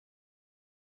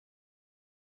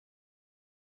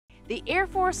The Air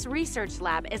Force Research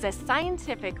Lab is a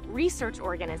scientific research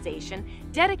organization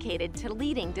dedicated to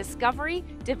leading discovery,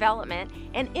 development,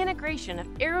 and integration of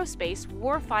aerospace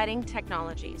warfighting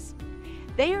technologies.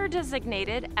 They are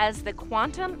designated as the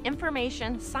Quantum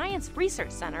Information Science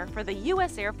Research Center for the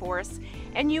U.S. Air Force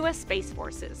and U.S. Space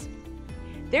Forces.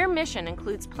 Their mission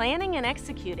includes planning and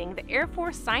executing the Air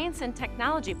Force Science and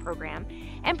Technology Program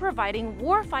and providing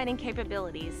warfighting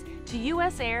capabilities to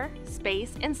U.S. air,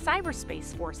 space, and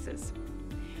cyberspace forces.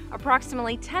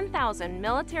 Approximately 10,000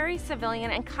 military,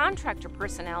 civilian, and contractor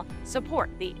personnel support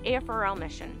the AFRL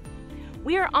mission.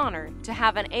 We are honored to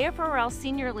have an AFRL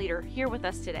senior leader here with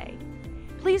us today.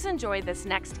 Please enjoy this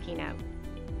next keynote.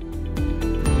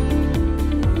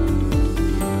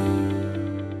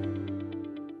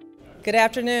 Good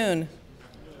afternoon.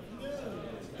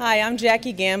 Hi, I'm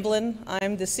Jackie Gamblin.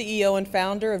 I'm the CEO and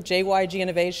founder of JYG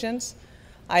Innovations.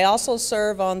 I also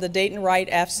serve on the Dayton-Wright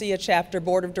AFCEA Chapter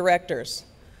Board of Directors.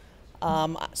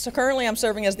 So currently I'm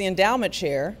serving as the endowment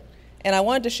chair, and I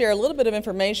wanted to share a little bit of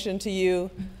information to you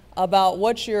about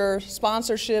what your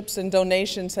sponsorships and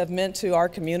donations have meant to our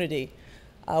community.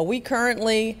 We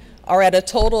currently are at a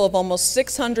total of almost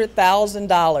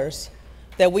 $600,000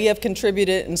 that we have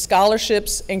contributed in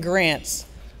scholarships and grants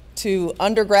to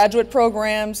undergraduate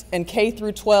programs and K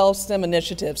through 12 STEM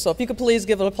initiatives. So if you could please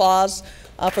give an applause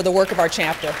for the work of our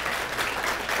chapter.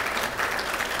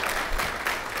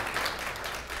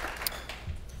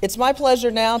 It's my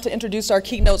pleasure now to introduce our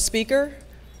keynote speaker,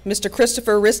 Mr.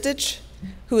 Christopher Ristich,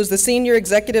 who is the Senior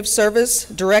Executive Service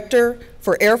Director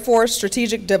for Air Force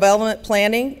Strategic Development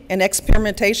Planning and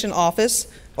Experimentation Office,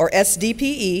 or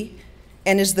SDPE,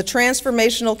 and is the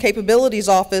Transformational Capabilities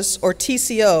Office, or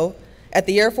TCO, at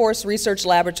the Air Force Research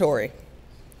Laboratory.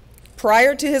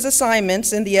 Prior to his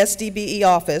assignments in the SDPE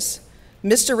office,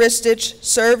 Mr. Ristich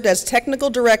served as Technical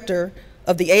Director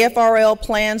of the AFRL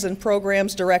Plans and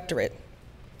Programs Directorate.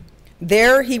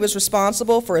 There, he was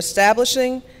responsible for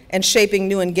establishing and shaping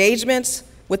new engagements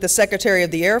with the Secretary of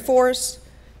the Air Force,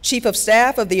 Chief of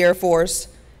Staff of the Air Force,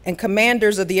 and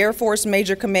commanders of the Air Force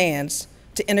major commands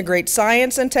to integrate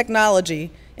science and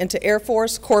technology into Air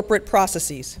Force corporate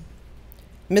processes.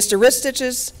 Mr.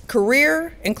 Ristich's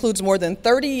career includes more than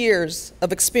 30 years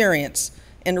of experience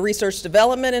in research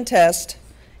development and test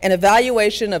and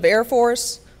evaluation of Air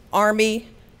Force, Army,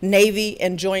 Navy,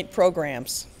 and joint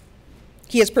programs.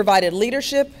 He has provided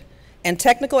leadership and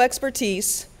technical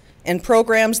expertise in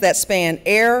programs that span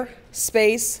air,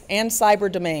 space, and cyber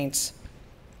domains.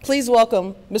 Please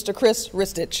welcome Mr. Chris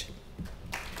Ristich.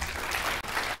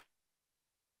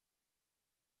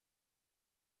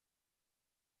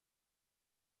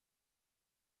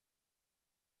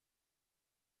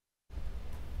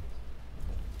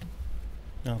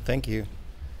 No, thank you.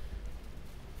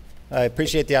 I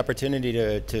appreciate the opportunity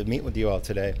to meet with you all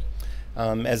today.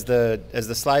 As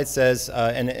the slide says,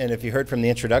 and if you heard from the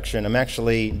introduction, I'm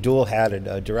actually dual-hatted,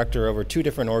 a director over 2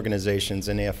 different organizations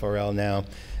in AFRL now,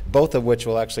 both of which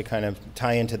will actually kind of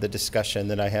tie into the discussion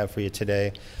that I have for you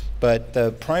today. But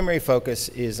the primary focus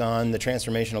is on the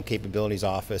Transformational Capabilities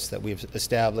Office that we've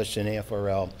established in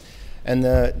AFRL. And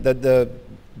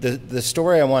the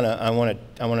story I want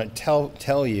to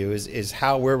tell you is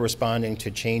how we're responding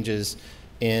to changes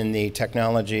in the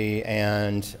technology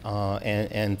and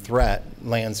threat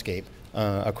landscape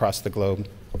across the globe.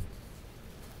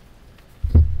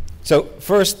 So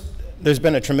first, there's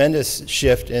been a tremendous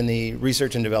shift in the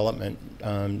research and development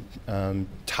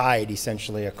tide,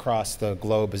 essentially, across the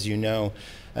globe, as you know.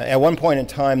 At one point in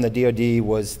time, the DoD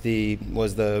was the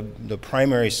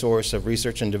primary source of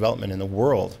research and development in the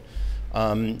world.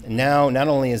 Now, not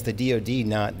only is the DoD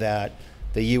not that,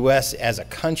 the U.S. as a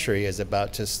country is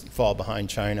about to fall behind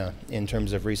China in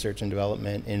terms of research and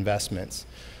development investments,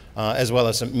 as well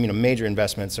as some major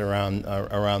investments around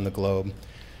the globe.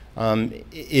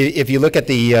 If you look at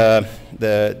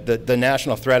the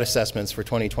national threat assessments for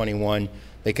 2021,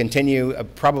 they continue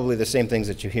probably the same things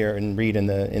that you hear and read in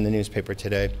the newspaper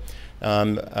today.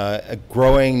 A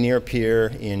growing near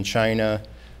peer in China,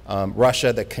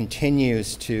 Russia that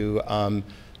continues to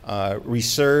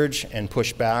resurge and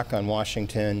push back on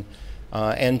Washington,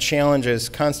 and challenges,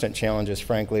 constant challenges,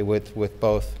 frankly, with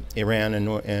both Iran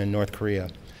and North Korea.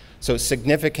 So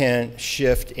significant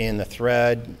shift in the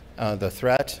threat,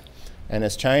 and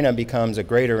as China becomes a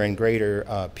greater and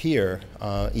greater peer,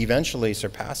 eventually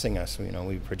surpassing us,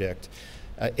 we predict,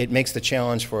 it makes the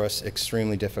challenge for us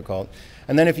extremely difficult.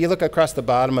 And then if you look across the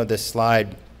bottom of this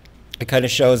slide, it kind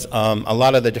of shows a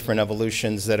lot of the different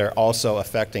evolutions that are also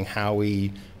affecting how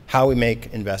we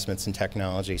make investments in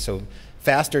technology. So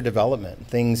faster development,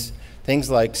 things Things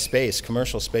like space,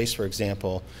 commercial space, for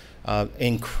example,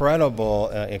 incredible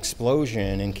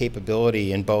explosion in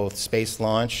capability in both space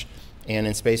launch and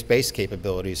in space-based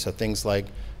capabilities. So things like,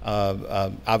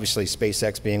 obviously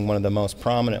SpaceX being one of the most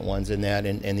prominent ones in that,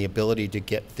 and the ability to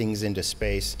get things into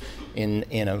space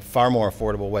in a far more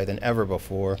affordable way than ever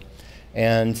before.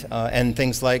 And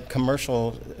things like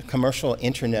commercial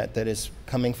internet that is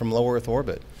coming from low Earth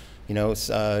orbit. You know,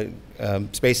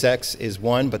 SpaceX is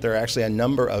one, but there are actually a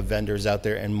number of vendors out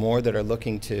there and more that are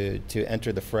looking to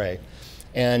enter the fray.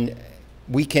 And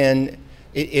we can,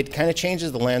 it kind of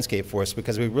changes the landscape for us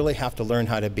because we really have to learn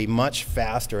how to be much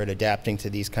faster at adapting to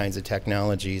these kinds of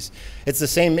technologies. It's the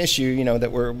same issue, you know,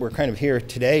 that we're kind of here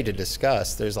today to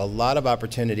discuss. There's a lot of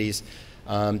opportunities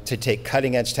to take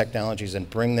cutting edge technologies and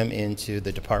bring them into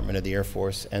the Department of the Air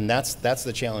Force. And that's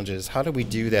the challenge, is how do we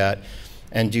do that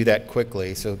and do that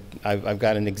quickly? So I've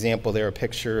got an example there, a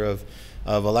picture of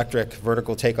electric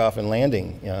vertical takeoff and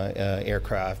landing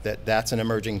aircraft. That's an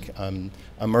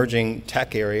emerging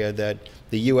tech area that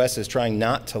the U.S. is trying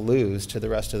not to lose to the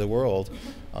rest of the world.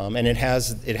 And it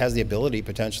has the ability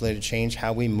potentially to change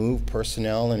how we move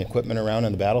personnel and equipment around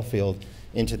on the battlefield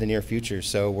into the near future.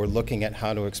 So we're looking at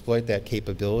how to exploit that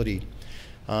capability.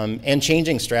 And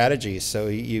changing strategies. So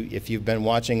if you've been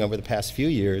watching over the past few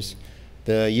years,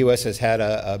 the U.S. has had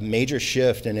a major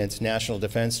shift in its national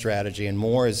defense strategy, and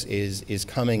more is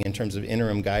coming in terms of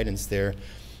interim guidance there.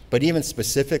 But even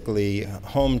specifically,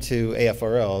 home to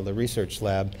AFRL, the research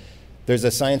lab, there's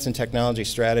a science and technology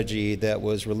strategy that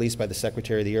was released by the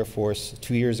Secretary of the Air Force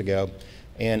 2 years ago.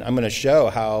 And I'm going to show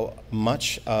how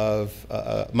much of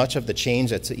the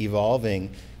change that's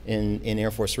evolving in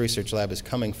Air Force Research Lab is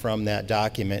coming from that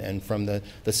document and from the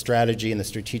strategy and the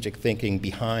strategic thinking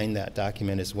behind that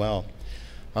document as well.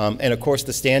 And of course,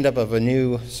 the stand-up of a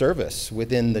new service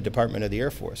within the Department of the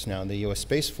Air Force, now the U.S.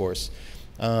 Space Force.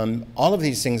 All of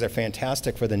these things are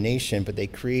fantastic for the nation, but they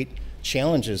create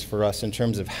challenges for us in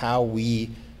terms of how we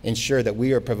ensure that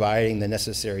we are providing the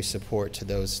necessary support to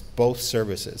those both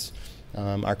services.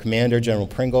 Our commander, General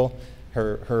Pringle,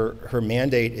 her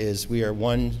mandate is we are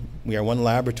one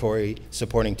laboratory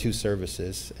supporting two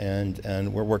services,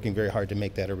 and we're working very hard to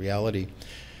make that a reality.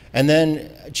 And then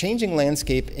changing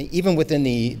landscape, even within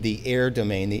the air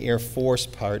domain, the Air Force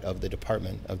part of the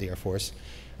Department of the Air Force,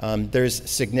 there's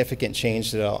significant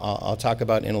change that I'll talk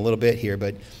about in a little bit here,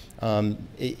 but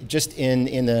just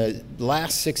in the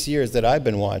last 6 years that I've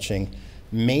been watching,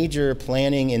 major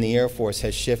planning in the Air Force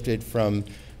has shifted from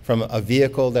a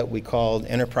vehicle that we called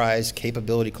Enterprise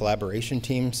Capability Collaboration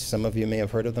Teams. Some of you may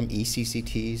have heard of them,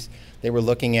 ECCTs. They were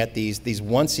looking at these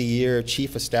once-a-year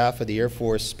Chief of Staff of the Air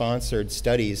Force sponsored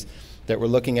studies that were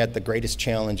looking at the greatest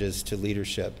challenges to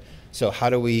leadership. So how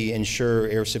do we ensure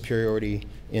air superiority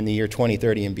in the year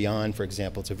 2030 and beyond, for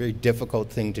example? It's a very difficult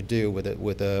thing to do with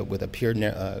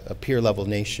a peer-level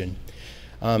nation.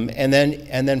 And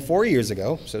then 4 years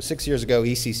ago, so 6 years ago,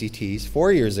 ECCTs.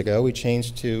 4 years ago, we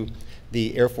changed to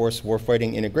the Air Force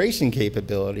Warfighting Integration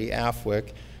Capability,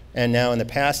 AFWIC, and now in the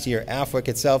past year, AFWIC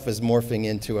itself is morphing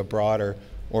into a broader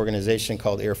organization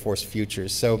called Air Force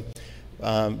Futures. So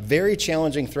very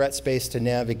challenging threat space to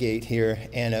navigate here,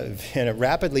 and a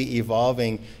rapidly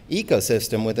evolving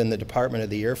ecosystem within the Department of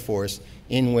the Air Force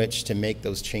in which to make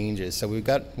those changes. So we've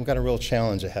got a real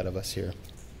challenge ahead of us here.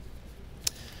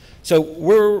 So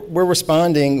we're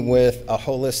responding with a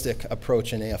holistic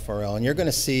approach in AFRL, and you're going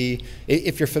to see,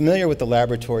 if you're familiar with the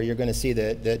laboratory, you're going to see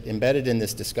that embedded in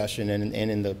this discussion and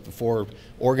in the 4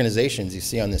 organizations you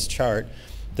see on this chart,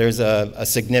 there's a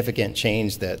significant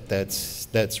change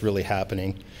that's really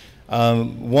happening.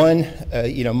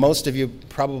 Most of you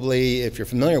probably, if you're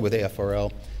familiar with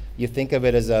AFRL, you think of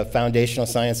it as a foundational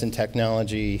science and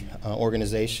technology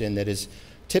organization that is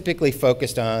typically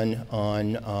focused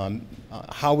on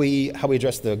how we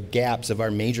address the gaps of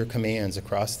our major commands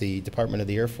across the Department of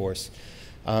the Air Force.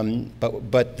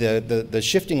 But the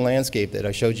shifting landscape that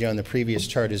I showed you on the previous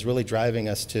chart is really driving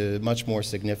us to much more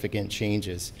significant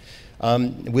changes.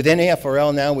 Within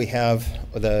AFRL now we have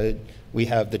the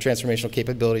Transformational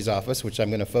Capabilities Office, which I'm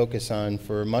going to focus on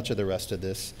for much of the rest of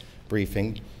this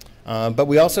briefing. But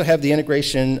we also have the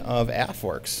integration of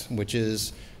AFWorks, which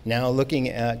is now looking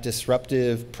at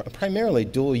disruptive, primarily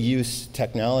dual-use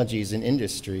technologies in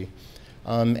industry.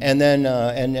 And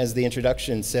as the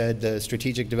introduction said, the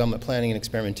strategic development planning and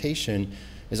experimentation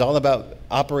is all about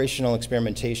operational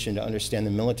experimentation to understand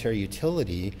the military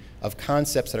utility of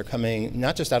concepts that are coming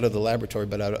not just out of the laboratory,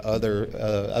 but out of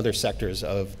other sectors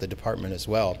of the department as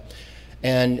well.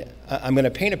 And I'm going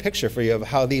to paint a picture for you of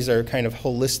how these are kind of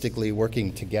holistically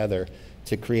working together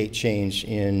to create change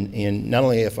in not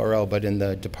only AFRL, but in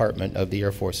the Department of the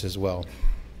Air Force as well.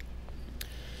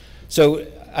 So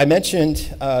I mentioned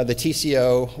the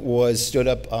TCO was stood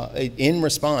up in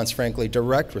response, frankly,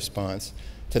 direct response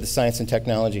to the science and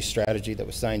technology strategy that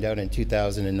was signed out in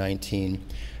 2019.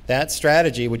 That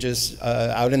strategy, which is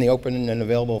out in the open and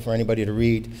available for anybody to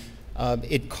read,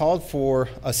 it called for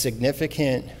a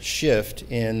significant shift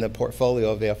in the portfolio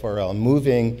of AFRL,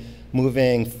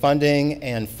 moving funding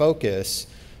and focus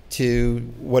to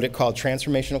what it called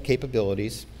transformational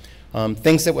capabilities,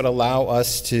 things that would allow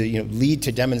us to lead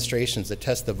to demonstrations that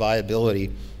test the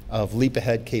viability of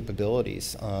leap-ahead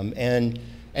capabilities. And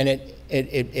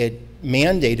it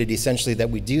mandated essentially that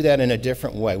we do that in a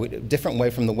different way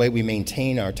from the way we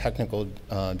maintain our technical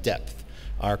depth,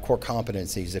 our core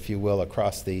competencies, if you will,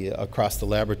 across the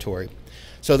laboratory.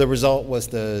 So the result was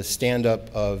the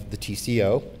stand-up of the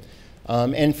TCO.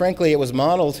 And frankly, it was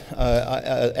modeled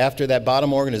after that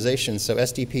bottom organization. So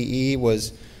SDPE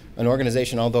was an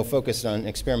organization, although focused on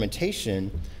experimentation,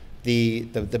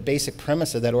 the basic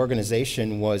premise of that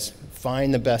organization was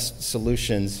find the best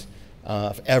solutions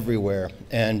everywhere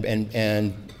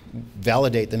and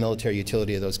validate the military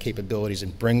utility of those capabilities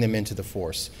and bring them into the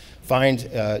force.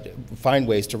 Find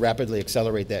ways to rapidly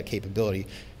accelerate that capability.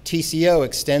 TCO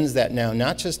extends that now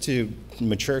not just to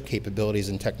mature capabilities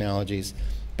and technologies,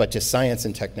 but to science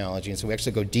and technology. And so we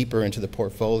actually go deeper into the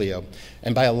portfolio.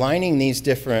 And by aligning these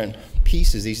different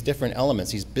pieces, these different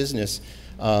elements, these business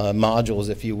modules,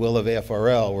 if you will, of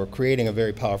AFRL, we're creating a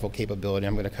very powerful capability.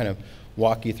 I'm going to kind of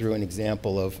walk you through an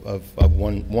example of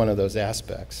one of those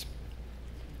aspects.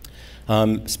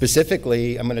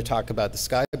 Specifically, I'm going to talk about the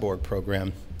Skyborg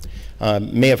program.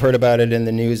 May have heard about it in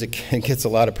the news. It gets a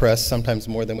lot of press, sometimes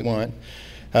more than we want.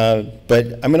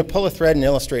 But I'm going to pull a thread and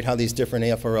illustrate how these different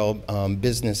AFRL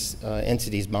business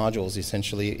entities, modules,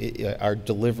 essentially, are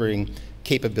delivering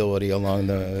capability along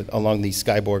the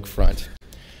Skyborg front.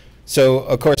 So,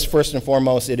 of course, first and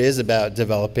foremost, it is about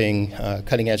developing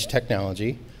cutting-edge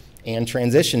technology and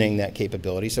transitioning that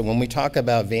capability. So when we talk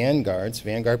about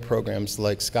vanguard programs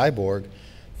like Skyborg,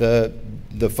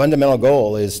 the fundamental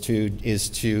goal is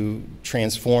to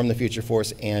transform the future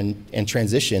force and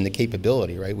transition the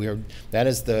capability, right? That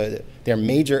is their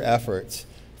major efforts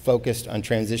focused on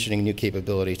transitioning new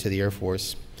capability to the Air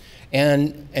Force.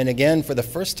 And again, for the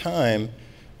first time,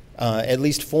 at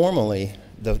least formally,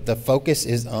 the focus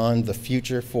is on the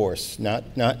future force, not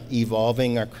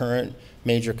evolving our current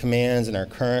major commands and our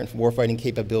current warfighting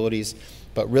capabilities,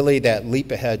 but really that leap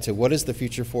ahead to what does the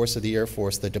future force of the Air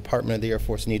Force, the Department of the Air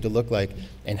Force need to look like,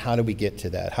 and how do we get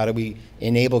to that? How do we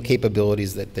enable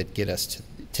capabilities that get us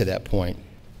to that point?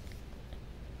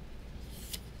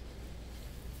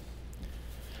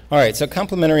 All right, so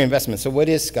complementary investment. So what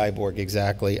is Skyborg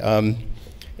exactly?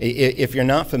 If you're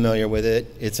not familiar with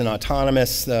it, it's an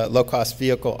autonomous low-cost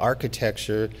vehicle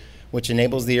architecture which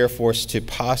enables the Air Force to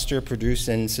posture, produce,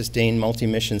 and sustain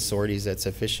multi-mission sorties at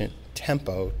sufficient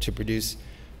tempo to produce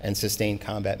and sustain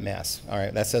combat mass. All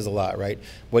right, that says a lot, right?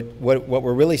 What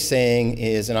we're really saying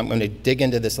is, and I'm going to dig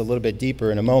into this a little bit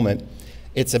deeper in a moment,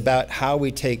 it's about how we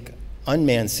take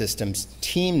unmanned systems,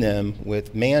 team them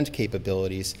with manned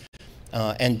capabilities,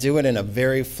 and do it in a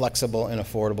very flexible and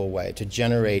affordable way to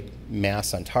generate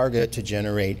mass on target, to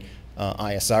generate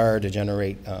ISR, to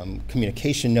generate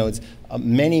communication nodes,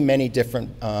 many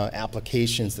different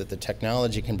applications that the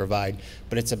technology can provide,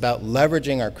 but it's about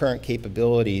leveraging our current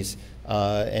capabilities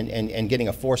and getting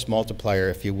a force multiplier,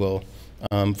 if you will,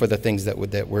 for the things that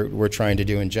we're trying to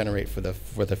do and generate for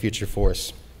the future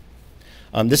force.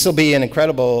 This will be an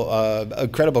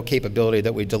incredible capability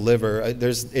that we deliver.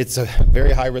 It's a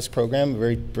very high-risk program,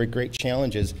 very great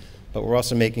challenges, but we're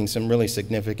also making some really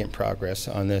significant progress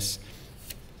on this.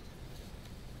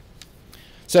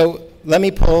 So let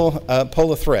me pull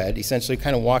a thread, essentially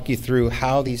kind of walk you through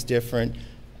how these different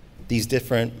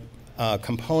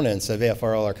components of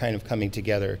AFRL are kind of coming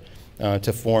together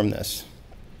to form this.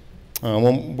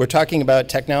 When we're talking about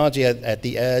technology at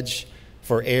the edge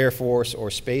for Air Force or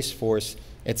Space Force,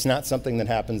 it's not something that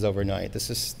happens overnight. This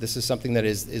is something that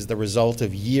is the result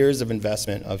of years of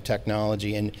investment of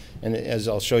technology, and as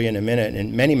I'll show you in a minute,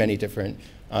 in many different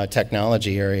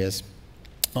technology areas.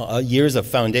 Years of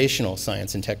foundational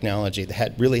science and technology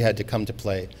that really had to come to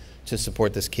play to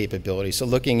support this capability. So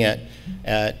looking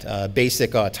at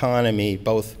basic autonomy,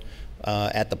 both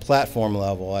at the platform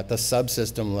level, at the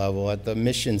subsystem level, at the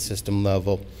mission system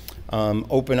level,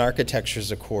 open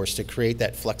architectures, of course, to create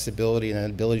that flexibility and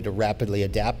that ability to rapidly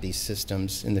adapt these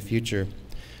systems in the future.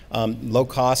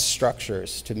 Low-cost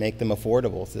structures to make them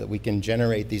affordable so that we can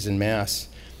generate these en masse.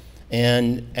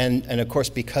 And of course,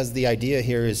 because the idea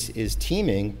here is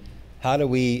teaming, how do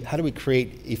we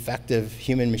create effective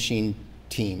human-machine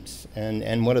teams?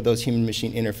 And what do those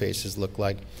human-machine interfaces look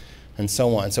like? and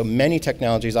so on. So many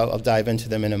technologies, I'll dive into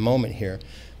them in a moment here.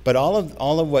 But all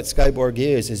of what Skyborg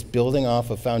is building off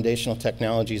of foundational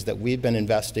technologies that we've been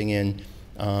investing in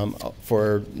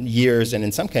for years, and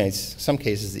in some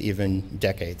cases even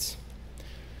decades.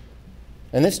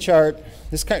 And this chart,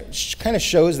 this kind of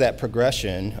shows that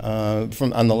progression.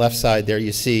 From on the left side there,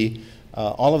 you see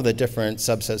all of the different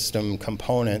subsystem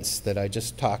components that I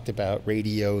just talked about,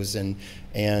 radios and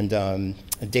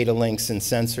data links and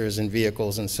sensors and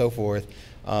vehicles and so forth.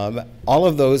 All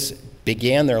of those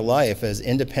began their life as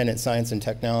independent science and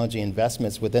technology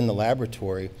investments within the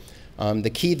laboratory. The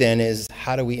key then is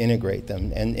how do we integrate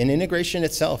them? And integration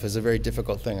itself is a very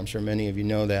difficult thing. I'm sure many of you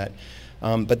know that.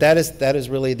 But that is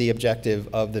really the objective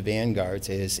of the vanguards,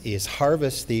 is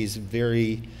harvest these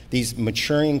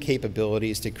maturing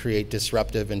capabilities to create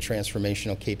disruptive and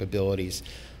transformational capabilities.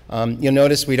 You'll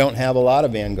notice we don't have a lot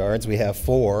of vanguards. We have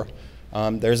 4.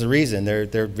 There's a reason.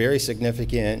 They're very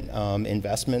significant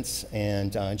investments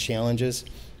and challenges.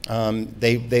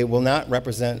 They will not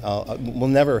represent, will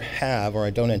never have, or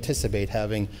I don't anticipate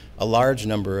having, a large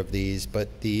number of these,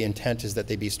 but the intent is that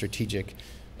they be strategic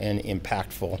and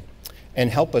impactful and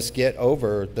help us get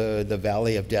over the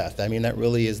valley of death. I mean, that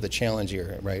really is the challenge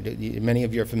here, right? Many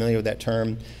of you are familiar with that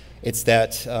term. It's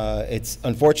that, it's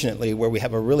unfortunately where we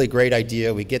have a really great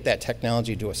idea, we get that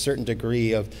technology to a certain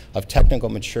degree of technical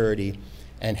maturity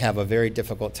and have a very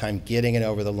difficult time getting it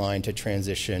over the line to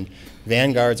transition.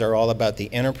 Vanguards are all about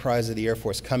the enterprise of the Air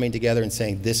Force coming together and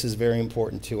saying, this is very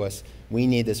important to us, we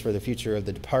need this for the future of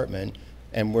the department,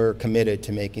 and we're committed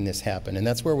to making this happen. And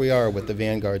that's where we are with the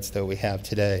vanguards that we have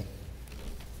today.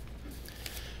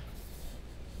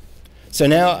 So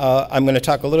now I'm going to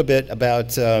talk a little bit about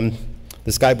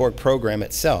the Skyborg program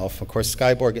itself. Of course,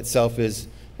 Skyborg itself is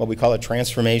what we call a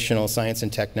transformational science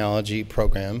and technology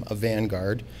program, a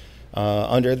vanguard,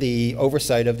 under the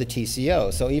oversight of the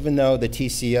TCO. So even though the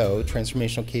TCO,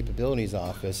 Transformational Capabilities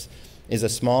Office, is a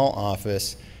small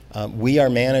office, we are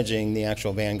managing the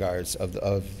actual vanguards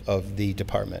of the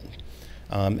department.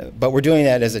 But we're doing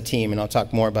that as a team, and I'll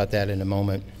talk more about that in a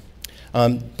moment.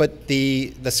 But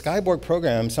the Skyborg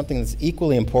program, something that's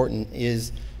equally important,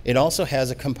 is it also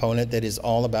has a component that is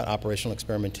all about operational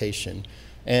experimentation.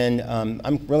 And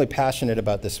I'm really passionate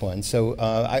about this one. So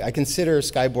I consider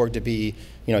Skyborg to be,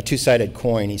 a two-sided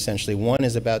coin, essentially. One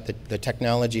is about the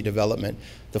technology development.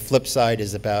 The flip side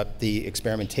is about the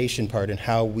experimentation part and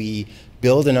how we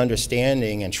build an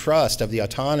understanding and trust of the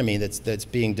autonomy that's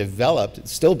being developed,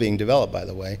 it's still being developed, by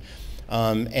the way,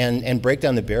 and break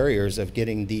down the barriers of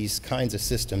getting these kinds of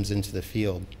systems into the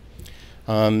field.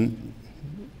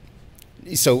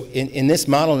 So in this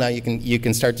model now, you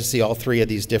can start to see all 3 of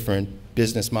these different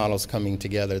business models coming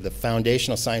together. The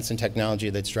foundational science and technology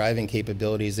that's driving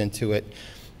capabilities into it,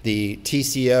 the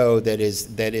TCO that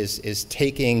is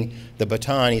taking the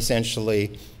baton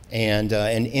essentially and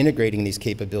integrating these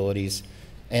capabilities,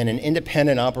 and an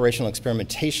independent operational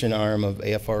experimentation arm of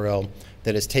AFRL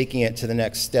that is taking it to the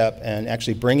next step and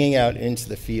actually bringing out into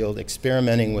the field,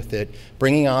 experimenting with it,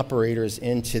 bringing operators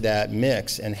into that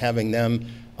mix and having them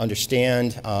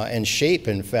understand and shape,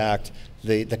 in fact,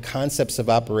 the concepts of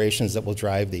operations that will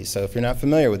drive these. So if you're not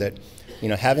familiar with it,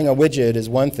 having a widget is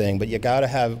one thing, but you got to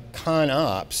have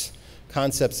con-ops,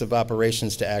 concepts of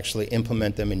operations, to actually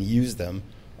implement them and use them,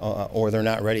 or they're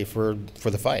not ready for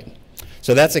the fight.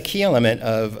 So that's a key element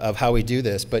of how we do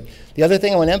this. But the other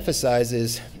thing I want to emphasize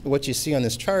is what you see on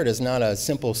this chart is not a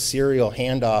simple serial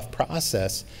handoff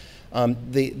process.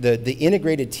 The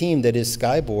integrated team that is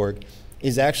Skyborg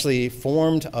is actually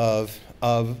formed of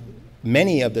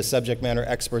many of the subject matter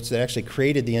experts that actually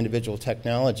created the individual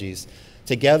technologies,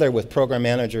 together with program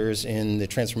managers in the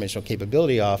Transformational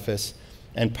Capability Office,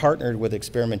 and partnered with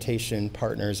experimentation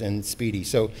partners in Speedy.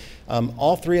 So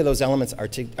all 3 of those elements are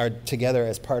together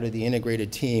as part of the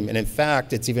integrated team. And in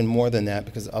fact, it's even more than that,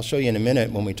 because I'll show you in a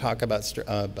minute when we talk about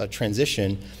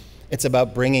transition, it's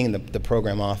about bringing the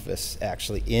program office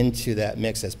actually into that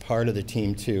mix as part of the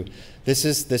team too. This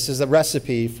is a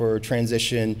recipe for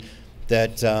transition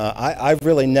that I've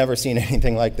really never seen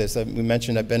anything like this. We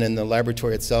mentioned I've been in the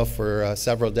laboratory itself for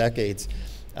several decades.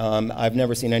 I've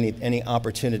never seen any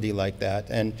opportunity like that.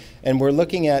 And we're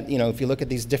looking at, if you look at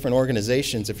these different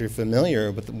organizations, if you're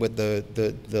familiar with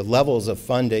the levels of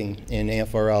funding in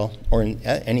AFRL or in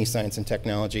any science and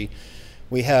technology,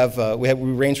 we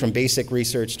range from basic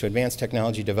research to advanced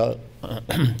technology development,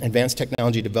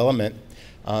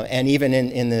 and even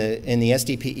in the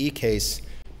SDPE case,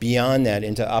 beyond that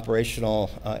into operational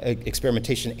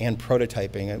experimentation and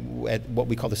prototyping at what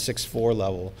we call the 6.4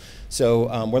 level.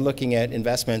 So we're looking at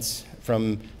investments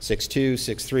from 6.2,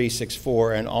 6.3,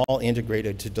 6.4, and all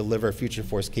integrated to deliver future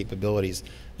force capabilities.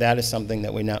 That is something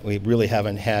that we really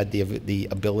haven't had the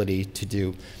ability to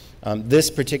do.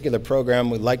 This particular program,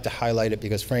 we'd like to highlight it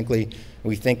because, frankly,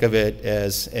 we think of it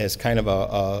as kind of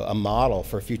a model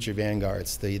for future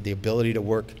vanguards, the ability to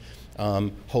work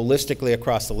holistically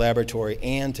across the laboratory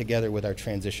and together with our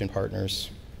transition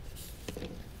partners.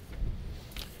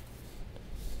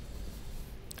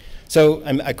 So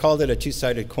I called it a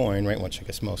two-sided coin, right? Which I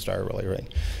guess most are really,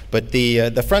 right? But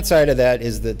the front side of that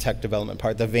is the tech development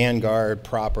part, the vanguard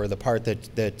proper, the part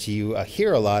that you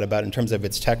hear a lot about in terms of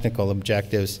its technical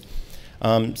objectives.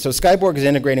 So Skyborg is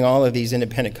integrating all of these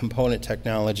independent component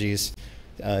technologies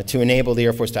to enable the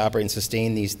Air Force to operate and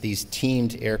sustain these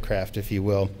teamed aircraft, if you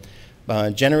will,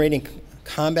 generating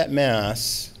combat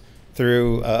mass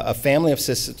through a family of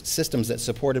systems that's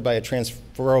supported by a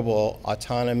transferable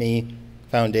autonomy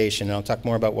foundation. And I'll talk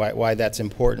more about why that's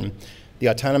important. The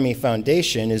autonomy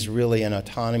foundation is really an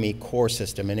autonomy core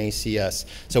system, an ACS.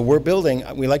 So we're building,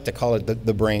 we like to call it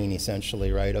the brain,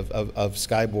 essentially, right, of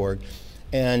Skyborg.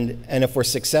 And if we're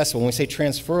successful, when we say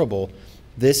transferable,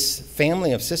 this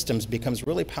family of systems becomes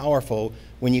really powerful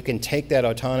when you can take that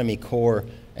autonomy core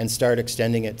and start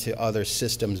extending it to other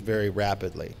systems very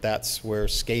rapidly. That's where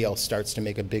scale starts to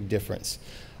make a big difference.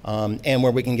 And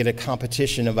where we can get a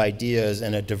competition of ideas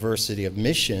and a diversity of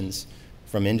missions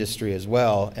from industry as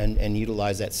well, and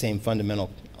utilize that same fundamental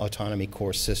autonomy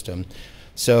core system.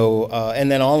 So,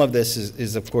 and then all of this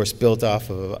is of course built off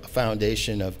of a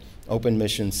foundation of open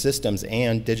mission systems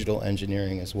and digital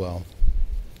engineering as well.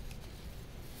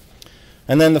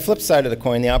 And then the flip side of the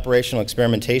coin, the operational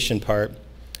experimentation part,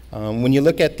 when you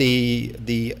look at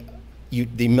the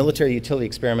military utility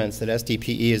experiments that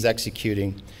SDPE is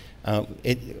executing,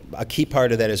 a key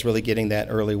part of that is really getting that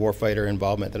early warfighter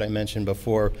involvement that I mentioned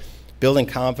before, building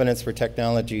confidence for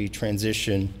technology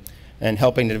transition, and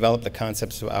helping to develop the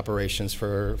concepts of operations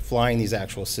for flying these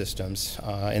actual systems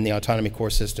in the autonomy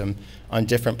core system on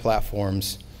different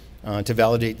platforms to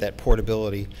validate that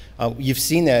portability. You've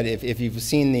seen that, if you've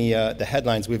seen the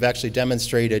headlines, we've actually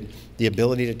demonstrated the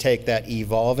ability to take that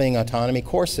evolving autonomy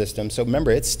core system. So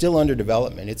remember, it's still under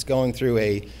development. It's going through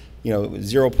a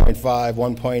 0.5,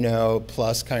 1.0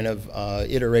 plus kind of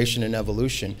iteration and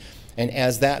evolution. And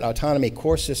as that autonomy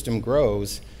core system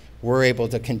grows, we're able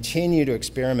to continue to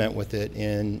experiment with it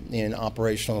in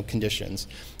operational conditions.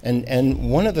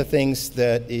 And one of the things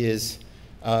that is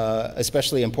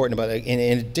especially important about it,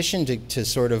 in addition to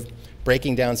sort of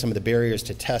breaking down some of the barriers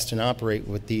to test and operate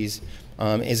with these,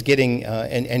 is getting,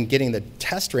 and getting the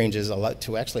test ranges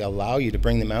to actually allow you to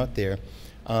bring them out there.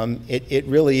 It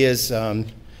really is,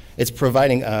 it's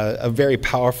providing a very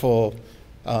powerful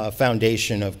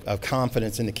foundation of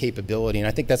confidence in the capability, and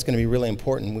I think that's going to be really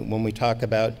important when we talk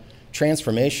about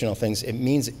transformational things. It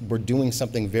means we're doing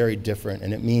something very different,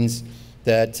 and it means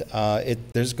that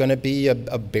there's going to be a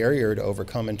barrier to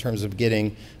overcome in terms of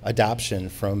getting adoption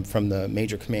from the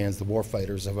major commands, the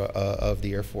warfighters of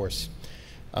the Air Force.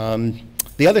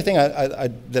 The other thing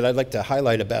that I'd like to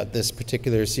highlight about this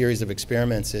particular series of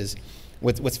experiments is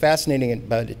what's fascinating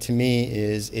about it to me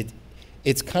is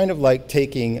it's kind of like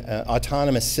taking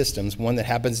autonomous systems, one that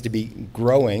happens to be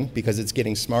growing because it's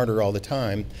getting smarter all the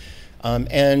time,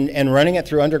 and running it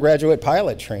through undergraduate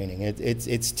pilot training.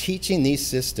 It's teaching these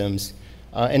systems,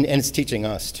 and it's teaching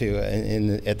us too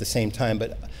at the same time,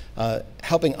 but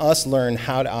helping us learn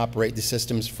how to operate the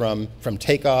systems from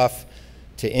takeoff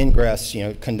to ingress,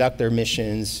 conduct their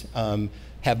missions,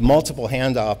 have multiple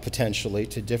handoff potentially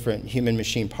to different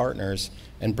human-machine partners,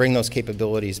 and bring those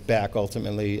capabilities back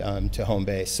ultimately to home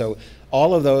base. So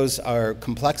all of those are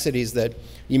complexities that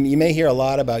you may hear a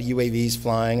lot about UAVs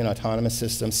flying and autonomous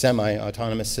systems,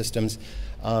 semi-autonomous systems.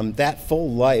 That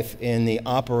full life in the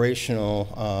operational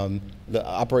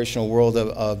world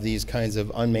of these kinds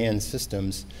of unmanned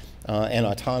systems and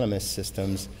autonomous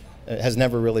systems has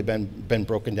never really been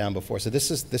broken down before. So this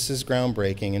is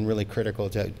groundbreaking and really critical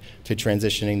to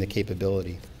transitioning the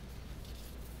capability.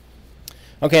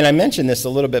 Okay, and I mentioned this a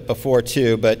little bit before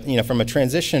too, but from a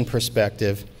transition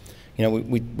perspective,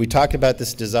 we talked about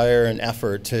this desire and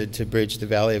effort to bridge the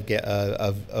valley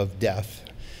of death.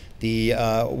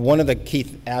 One of the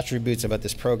key attributes about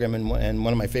this program, and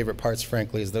one of my favorite parts,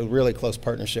 frankly, is the really close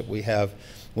partnership we have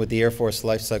with the Air Force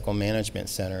Lifecycle Management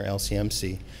Center,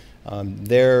 LCMC.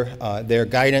 Their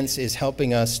guidance is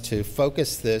helping us to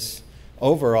focus this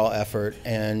overall effort,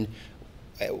 and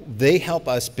they help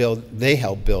build,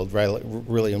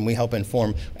 really, and we help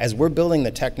inform. As we're building the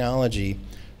technology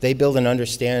They build an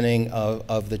understanding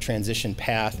of the transition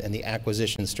path and the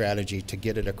acquisition strategy to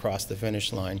get it across the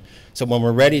finish line. So when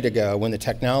we're ready to go, when the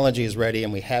technology is ready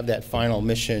and we have that final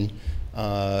mission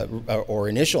or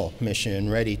initial mission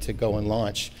ready to go and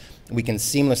launch, we can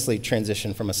seamlessly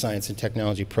transition from a science and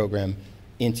technology program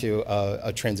into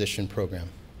a transition program.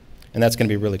 And that's going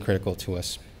to be really critical to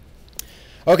us.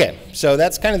 Okay, so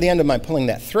that's kind of the end of my pulling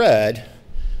that thread.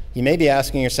 You may be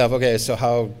asking yourself, okay, so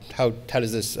how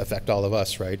does this affect all of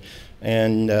us, right?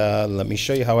 And let me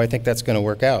show you how I think that's going to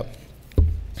work out.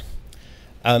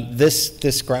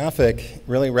 This graphic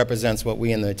really represents what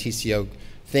we in the TCO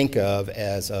think of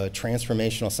as a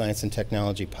transformational science and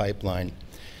technology pipeline.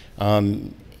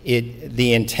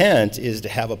 The intent is to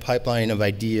have a pipeline of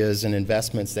ideas and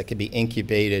investments that can be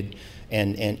incubated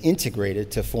and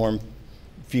integrated to form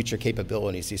future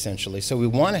capabilities, essentially. So we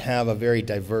want to have a very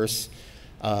diverse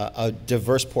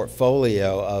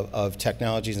portfolio of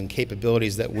technologies and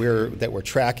capabilities that we're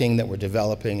tracking, that we're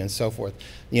developing, and so forth.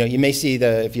 You know, you may see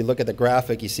if you look at the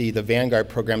graphic, you see the Vanguard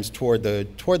programs toward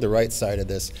the right side of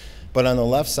this. But on the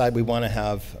left side, we want to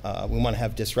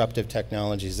have disruptive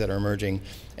technologies that are emerging,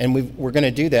 and we're going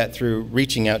to do that through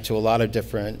reaching out to a lot of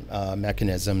different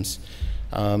mechanisms.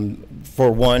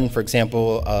 For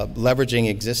example, leveraging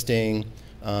existing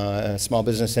small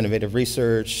business innovative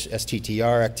research,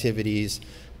 STTR activities,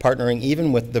 partnering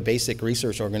even with the basic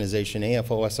research organization,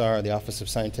 AFOSR, the Office of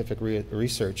Scientific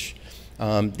Research,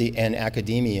 and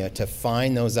academia to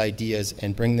find those ideas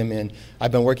and bring them in.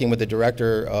 I've been working with the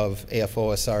director of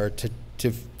AFOSR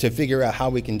to figure out how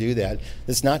we can do that.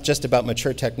 It's not just about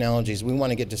mature technologies. We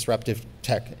want to get disruptive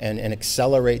tech and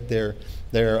accelerate their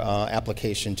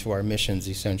application to our missions,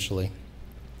 essentially.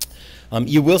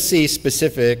 You will see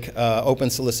specific open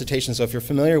solicitations. So if you're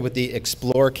familiar with the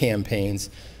Explore campaigns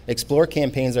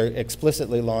are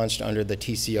explicitly launched under the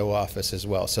TCO office as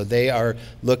well. So they are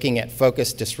looking at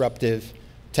focused disruptive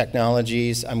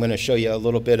technologies. I'm going to show you a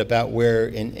little bit about where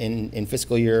in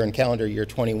fiscal year and calendar year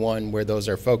 21 where those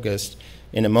are focused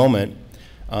in a moment.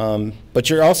 But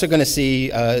you're also going to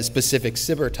see specific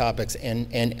CIBR topics and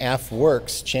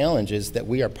AFWorks challenges that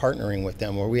we are partnering with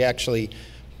them, where we actually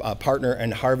partner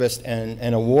and harvest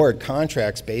and award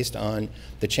contracts based on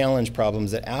the challenge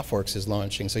problems that AFWorks is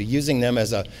launching. So using them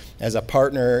as a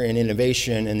partner in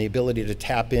innovation and the ability to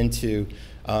tap into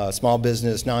small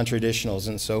business, non-traditionals,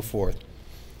 and so forth.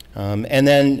 And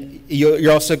then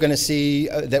you're also going to see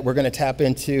that we're going to tap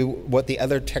into what the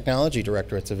other technology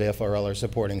directorates of AFRL are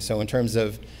supporting. So in terms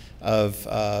of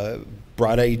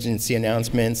broad agency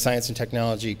announcements, science and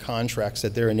technology contracts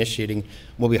that they're initiating,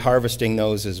 we'll be harvesting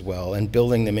those as well and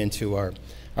building them into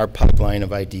our pipeline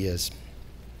of ideas.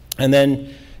 And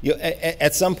then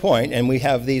at some point, and we've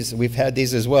had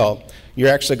these as well, you're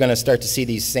actually going to start to see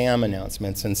these SAM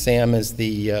announcements. And SAM is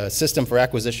the System for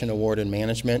Acquisition, Award, and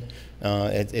Management.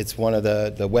 It's one of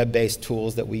the web-based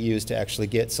tools that we use to actually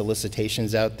get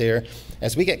solicitations out there.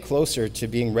 As we get closer to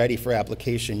being ready for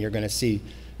application, you're going to see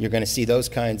those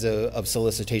kinds of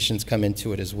solicitations come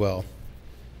into it as well.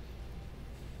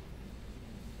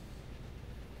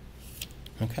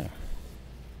 Okay.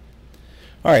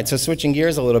 All right, so switching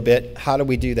gears a little bit, how do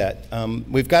we do that?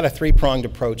 We've got a three-pronged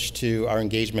approach to our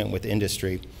engagement with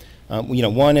industry.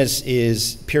 One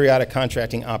is periodic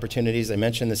contracting opportunities. I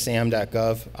mentioned the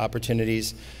SAM.gov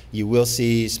opportunities. You will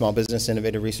see Small Business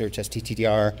Innovative Research,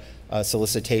 STTR,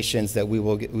 solicitations that we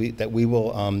will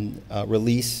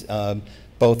release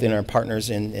both in our partners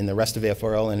in the rest of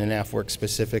AFRL and in AFWorks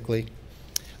specifically.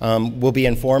 We'll be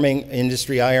informing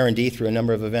industry IR&D through a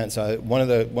number of events. One of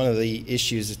the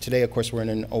issues is today, of course, we're in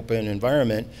an open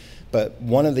environment, but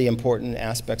one of the important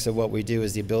aspects of what we do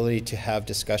is the ability to have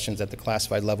discussions at the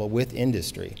classified level with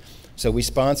industry. So we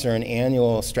sponsor an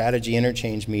annual strategy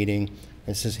interchange meeting.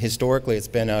 Historically, it's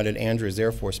been out at Andrews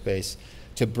Air Force Base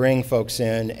to bring folks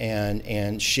in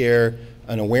and share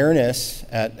an awareness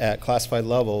at classified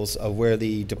levels of where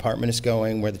the department is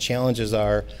going, where the challenges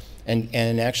are,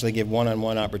 and actually give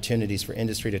one-on-one opportunities for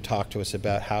industry to talk to us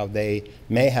about how they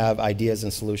may have ideas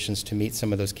and solutions to meet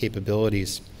some of those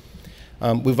capabilities.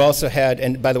 We've also had,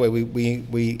 and by the way,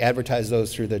 we advertise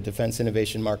those through the Defense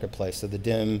Innovation Marketplace. So the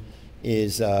DIM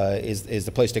is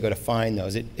the place to go to find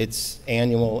those. It's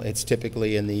annual. It's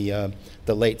typically in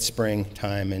the late spring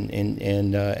time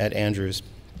at Andrews.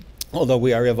 Although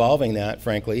we are evolving that,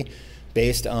 frankly,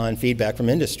 based on feedback from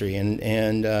industry,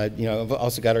 and I've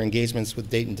also got our engagements with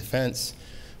Dayton Defense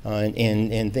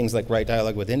and things like Right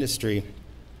Dialogue with Industry.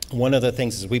 One of the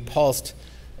things is we pulsed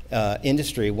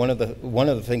industry. One of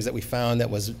the things that we found that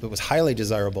was highly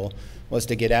desirable was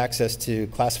to get access to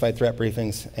classified threat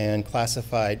briefings and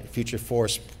classified future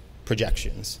force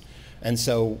projections. And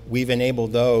so we've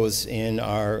enabled those in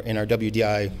our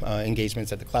WDI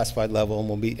engagements at the classified level, and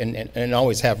we'll be and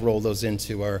always have rolled those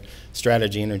into our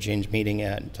strategy interchange meeting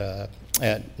in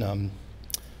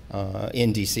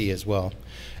DC as well.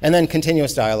 And then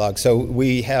continuous dialogue. So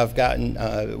we have gotten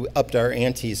upped our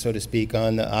ante, so to speak,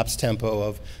 on the ops tempo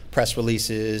of press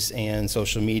releases and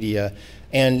social media.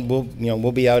 And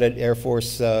we'll be out at Air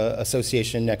Force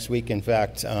Association next week, in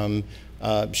fact,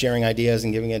 sharing ideas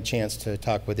and giving it a chance to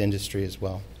talk with industry as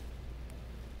well.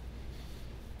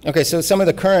 Okay, so some of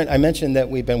the current, I mentioned that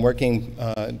we've been working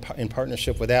in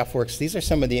partnership with AFWorks. These are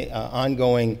some of the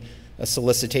ongoing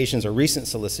solicitations or recent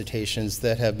solicitations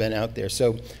that have been out there.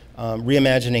 So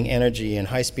reimagining energy and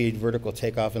high-speed vertical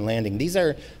takeoff and landing. These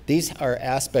are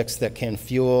aspects that can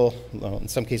fuel, well, in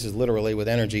some cases literally with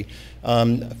energy,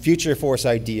 future force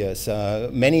ideas.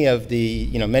 Many of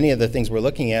the things we're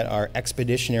looking at are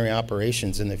expeditionary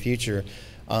operations in the future.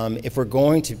 If we're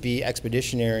going to be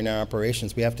expeditionary in our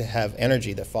operations, we have to have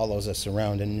energy that follows us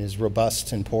around and is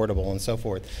robust and portable and so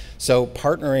forth. So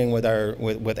partnering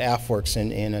with AFWorks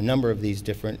in a number of these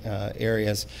different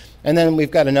areas. And then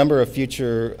we've got a number of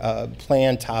future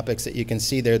planned topics that you can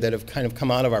see there that have kind of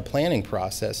come out of our planning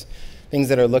process. Things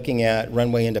that are looking at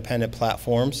runway independent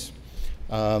platforms,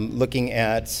 looking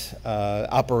at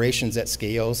operations at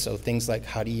scale, so things like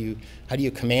how do you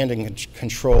command and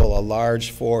control a large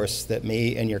force that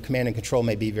and your command and control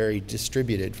may be very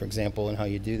distributed, for example, in how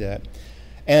you do that.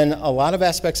 And a lot of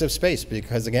aspects of space,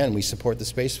 because again, we support the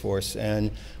Space Force,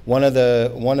 and one of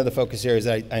the focus areas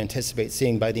I anticipate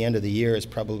seeing by the end of the year is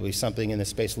probably something in the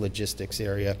space logistics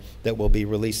area that we'll be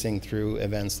releasing through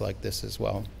events like this as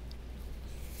well.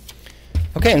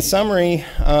 Okay, in summary,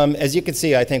 as you can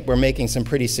see, I think we're making some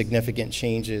pretty significant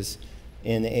changes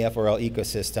in the AFRL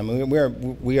ecosystem.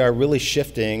 We are really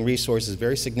shifting resources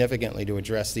very significantly to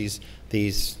address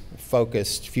these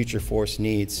focused future force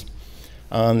needs.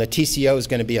 The TCO is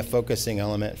going to be a focusing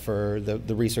element for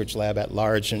the research lab at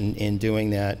large in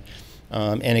doing that.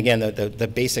 And again, the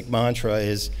basic mantra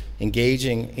is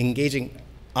engaging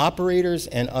operators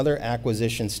and other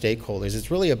acquisition stakeholders. It's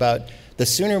really about the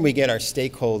sooner we get our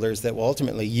stakeholders that will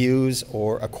ultimately use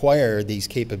or acquire these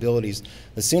capabilities,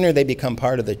 the sooner they become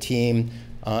part of the team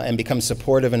and become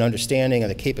supportive and understanding of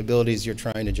the capabilities you're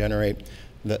trying to generate,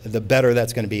 the better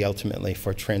that's going to be ultimately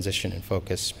for transition and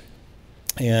focus.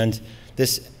 And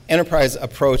this enterprise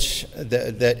approach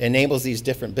that enables these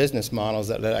different business models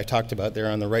that I talked about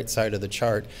there on the right side of the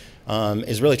chart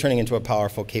is really turning into a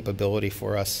powerful capability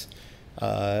for us.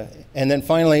 And then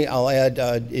finally, I'll add,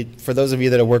 for those of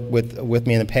you that have worked with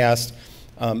me in the past,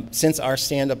 since our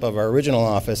stand-up of our original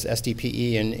office,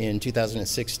 SDPE, in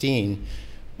 2016,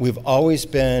 we've always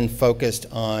been focused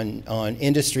on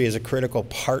industry as a critical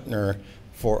partner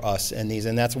for us in these,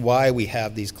 and that's why we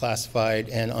have these classified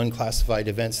and unclassified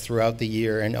events throughout the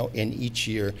year and in each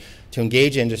year to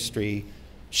engage industry,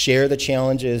 share the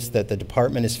challenges that the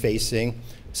department is facing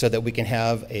so that we can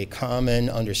have a common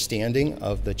understanding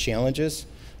of the challenges,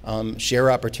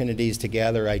 share opportunities to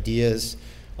gather ideas,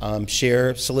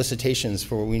 share solicitations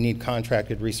for where we need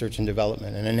contracted research and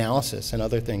development and analysis and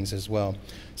other things as well.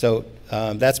 So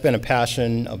that's been a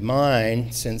passion of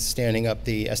mine since standing up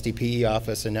the SDPE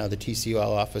office and now the TCUL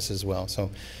office as well.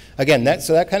 So again,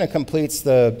 that kind of completes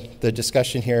the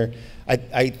discussion here.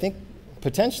 I think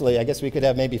potentially, I guess we could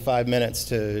have maybe 5 minutes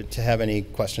to have any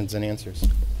questions and answers.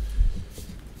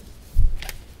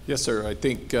 Yes, sir. I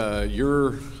think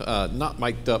you're not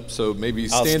mic'd up, so maybe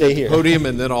stand at the here. podium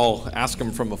and then I'll ask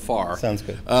them from afar. Sounds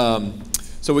good.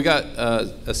 So we got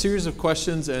a series of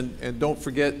questions, and don't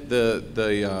forget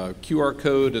the QR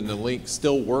code and the link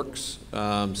still works,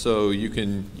 so you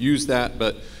can use that.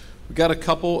 But we got a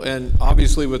couple, and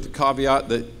obviously with the caveat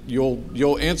that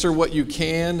you'll answer what you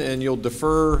can and you'll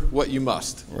defer what you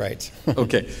must. Right.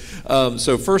 Okay.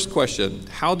 So first question: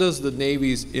 how does the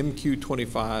Navy's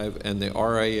MQ-25 and the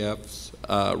RAF's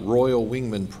Royal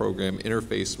Wingman program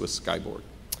interface with Skyborg?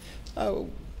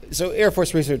 So Air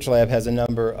Force Research Lab has a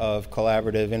number of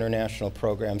collaborative international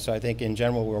programs. So I think in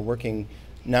general we're working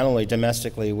not only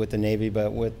domestically with the Navy,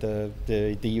 but with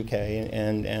the UK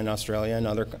and Australia and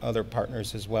other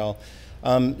partners as well.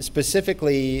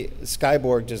 Specifically,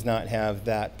 Skyborg does not have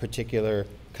that particular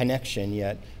connection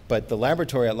yet, but the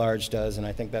laboratory at large does, and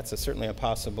I think that's certainly a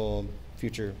possible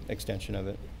future extension of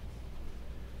it.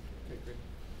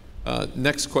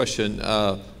 Next question,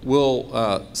 will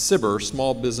SBIR,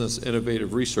 Small Business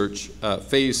Innovative Research,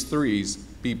 Phase 3s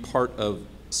be part of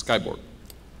Skyborg?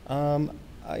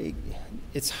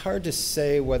 It's hard to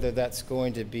say whether that's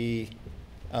going to be,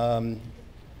 SBIR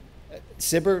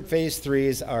Phase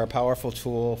 3s are a powerful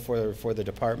tool for the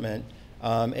department.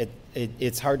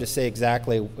 it's hard to say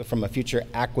exactly from a future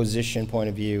acquisition point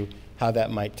of view how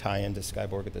that might tie into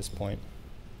Skyborg at this point.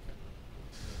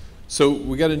 So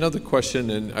we got another question,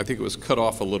 and I think it was cut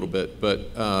off a little bit, but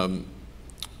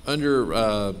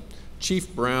under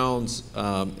Chief Brown's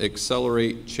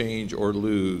accelerate, change, or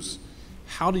lose,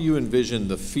 how do you envision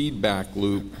the feedback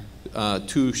loop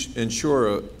to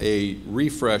ensure a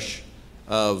refresh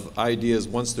of ideas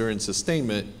once they're in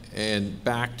sustainment and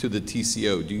back to the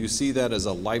TCO? Do you see that as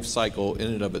a life cycle in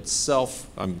and of itself?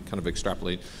 I'm kind of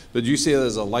extrapolating, but do you see it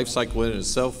as a life cycle in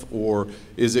itself, or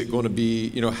is it going to be,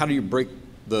 how do you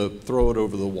throw it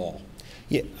over the wall?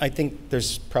 Yeah, I think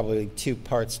there's probably two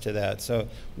parts to that. So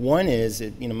one is,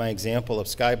 my example of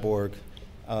Skyborg.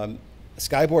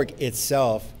 Skyborg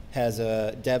itself has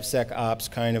a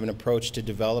DevSecOps kind of an approach to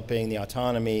developing the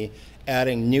autonomy,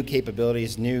 adding new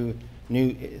capabilities,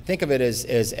 think of it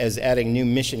as adding new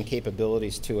mission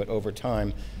capabilities to it over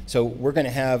time. So we're going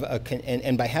to have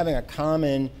and by having a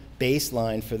common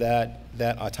baseline for that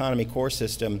autonomy core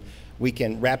system, we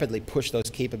can rapidly push those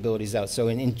capabilities out. So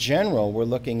in general, we're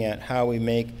looking at how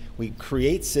we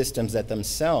create systems that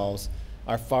themselves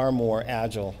are far more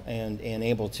agile and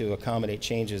able to accommodate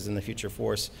changes in the future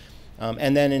force.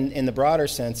 And then in the broader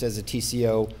sense, as a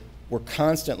TCO, we're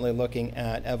constantly looking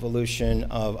at evolution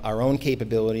of our own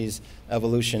capabilities,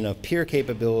 evolution of peer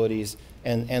capabilities,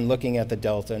 and looking at the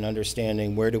delta and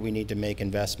understanding where do we need to make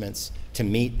investments to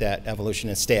meet that evolution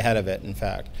and stay ahead of it, in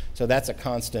fact. So that's a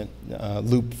constant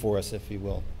loop for us, if you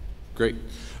will. Great.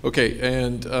 Okay,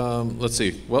 and let's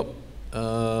see. Well,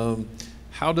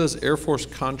 how does Air Force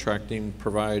contracting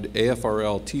provide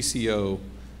AFRL TCO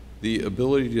the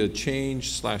ability to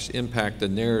change/impact the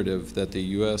narrative that the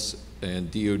U.S. and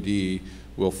DoD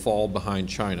will fall behind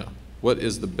China? What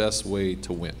is the best way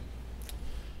to win?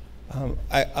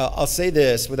 I'll say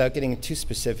this without getting too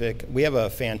specific. We have a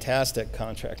fantastic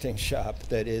contracting shop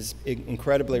that is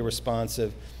incredibly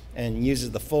responsive and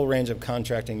uses the full range of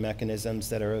contracting mechanisms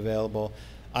that are available.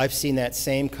 I've seen that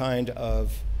same kind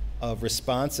of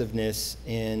responsiveness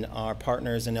in our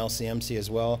partners in LCMC as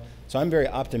well. So I'm very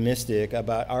optimistic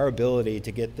about our ability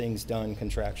to get things done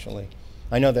contractually.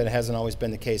 I know that it hasn't always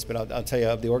been the case, but I'll tell you,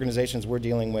 of the organizations we're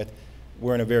dealing with,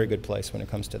 we're in a very good place when it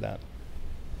comes to that.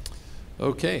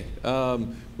 Okay,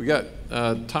 we got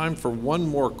time for one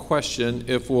more question,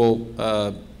 if we'll,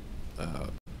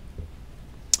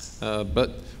 but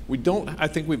we don't. I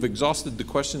think we've exhausted the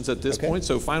questions at this point.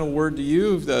 So, final word to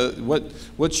you.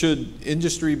 What should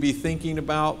industry be thinking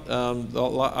about?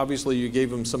 Obviously, you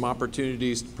gave them some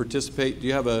opportunities to participate. Do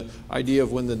you have an idea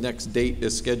of when the next date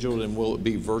is scheduled, and will it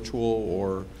be virtual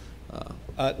or?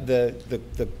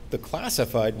 The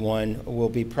classified one will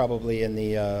be probably in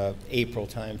the April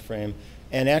timeframe.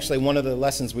 And actually, one of the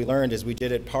lessons we learned is we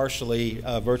did it partially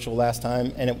virtual last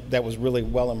time, and that was really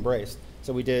well embraced.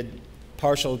 So we did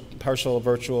partial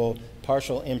virtual,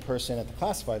 partial in-person at the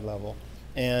classified level.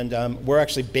 And we're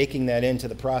actually baking that into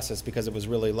the process because it was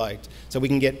really liked. So we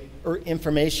can get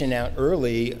information out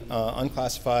early,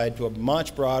 unclassified, to a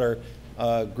much broader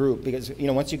group. Because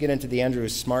once you get into the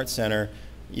Andrews Smart Center,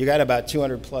 you got about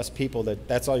 200 plus people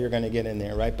that's all you're going to get in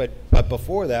there, right? But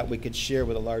before that, we could share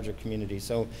with a larger community.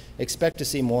 So expect to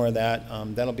see more of that.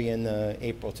 That'll be in the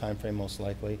April timeframe, most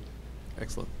likely.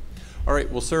 Excellent. All right,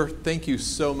 well, sir, thank you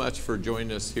so much for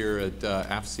joining us here at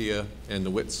AFCEA and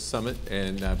the WITS Summit,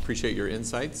 and appreciate your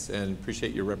insights and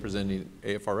appreciate you representing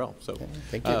AFRL. So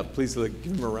thank you. Please give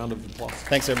him a round of applause.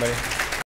 Thanks, everybody.